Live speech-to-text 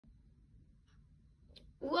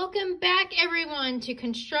Welcome back everyone to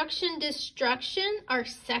Construction Destruction, our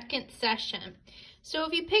second session. So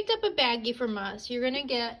if you picked up a baggie from us, you're gonna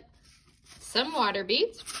get some water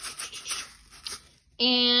beads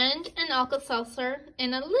and an Alka-Seltzer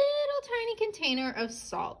and a little tiny container of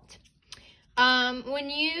salt.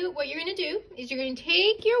 What you're gonna do is you're gonna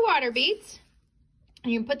take your water beads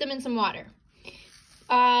and you put them in some water.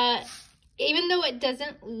 Even though it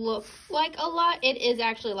doesn't look like a lot, it is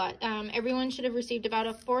actually a lot. Everyone should have received about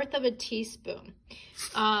 1/4 of a teaspoon.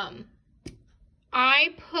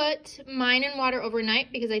 I put mine in water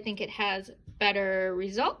overnight because I think it has better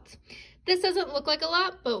results. This doesn't look like a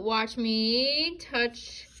lot, but watch me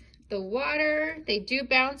touch the water. They do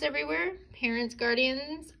bounce everywhere. Parents,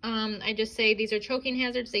 guardians, I just say these are choking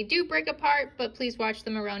hazards. They do break apart, but please watch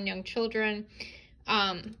them around young children.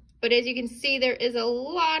 But as you can see, there is a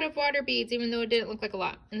lot of water beads, even though it didn't look like a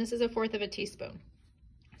lot. And this is 1/4 of a teaspoon.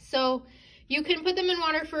 So you can put them in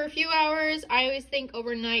water for a few hours. I always think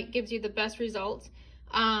overnight gives you the best results.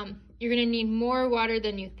 You're gonna need more water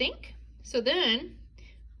than you think. So then,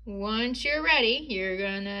 once you're ready, you're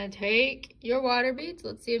gonna take your water beads.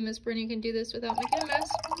 Let's see if Miss Brittany can do this without making a mess.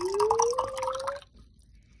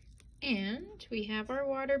 And we have our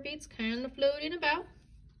water beads kind of floating about.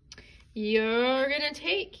 You're gonna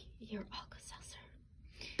take your Alka-Seltzer.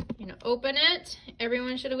 You're gonna open it.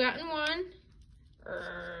 Everyone should have gotten one.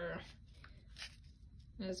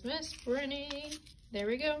 There's Miss Brittany. There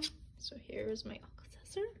we go. So here's my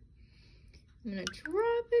Alka-Seltzer. I'm gonna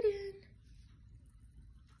drop it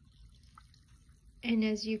in. And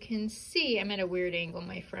as you can see, I'm at a weird angle,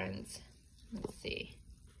 my friends. Let's see.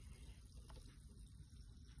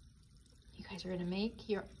 You guys are gonna make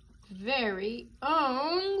your very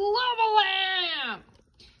own lava lamp.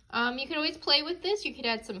 You can always play with this. You could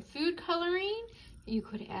add some food coloring. You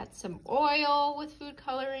could add some oil with food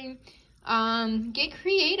coloring. Get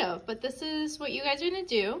creative, but this is what you guys are gonna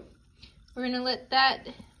do. We're gonna let that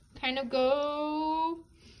kind of go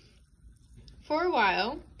for a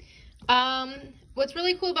while. What's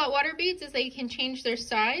really cool about water beads is they can change their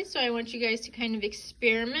size. So I want you guys to kind of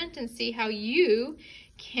experiment and see how you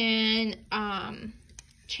can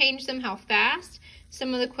change them, how fast.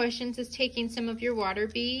 Some of the questions is taking some of your water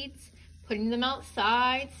beads, putting them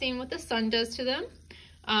outside, seeing what the sun does to them.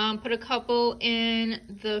 Put a couple in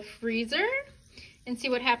the freezer and see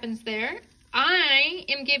what happens there. I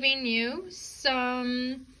am giving you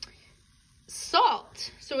some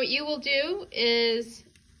salt. So what you will do is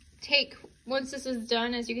take, once this is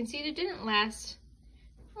done, as you can see, it didn't last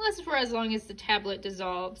for as long as the tablet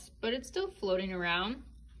dissolves, but it's still floating around.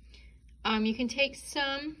 You can take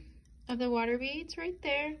some of the water beads right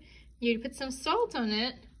there. You put some salt on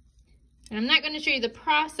it. And I'm not going to show you the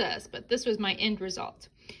process, but this was my end result.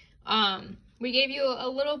 We gave you a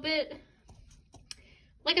little bit,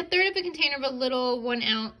 like 1/3 of a container of a little 1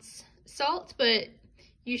 ounce salt, but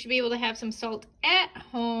you should be able to have some salt at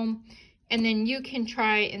home, and then you can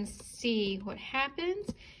try and see what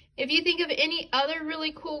happens. If you think of any other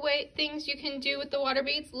really cool things you can do with the water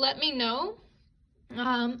beads, let me know.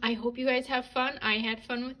 I hope you guys have fun. I had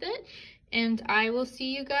fun with it, and I will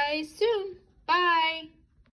see you guys soon. Bye.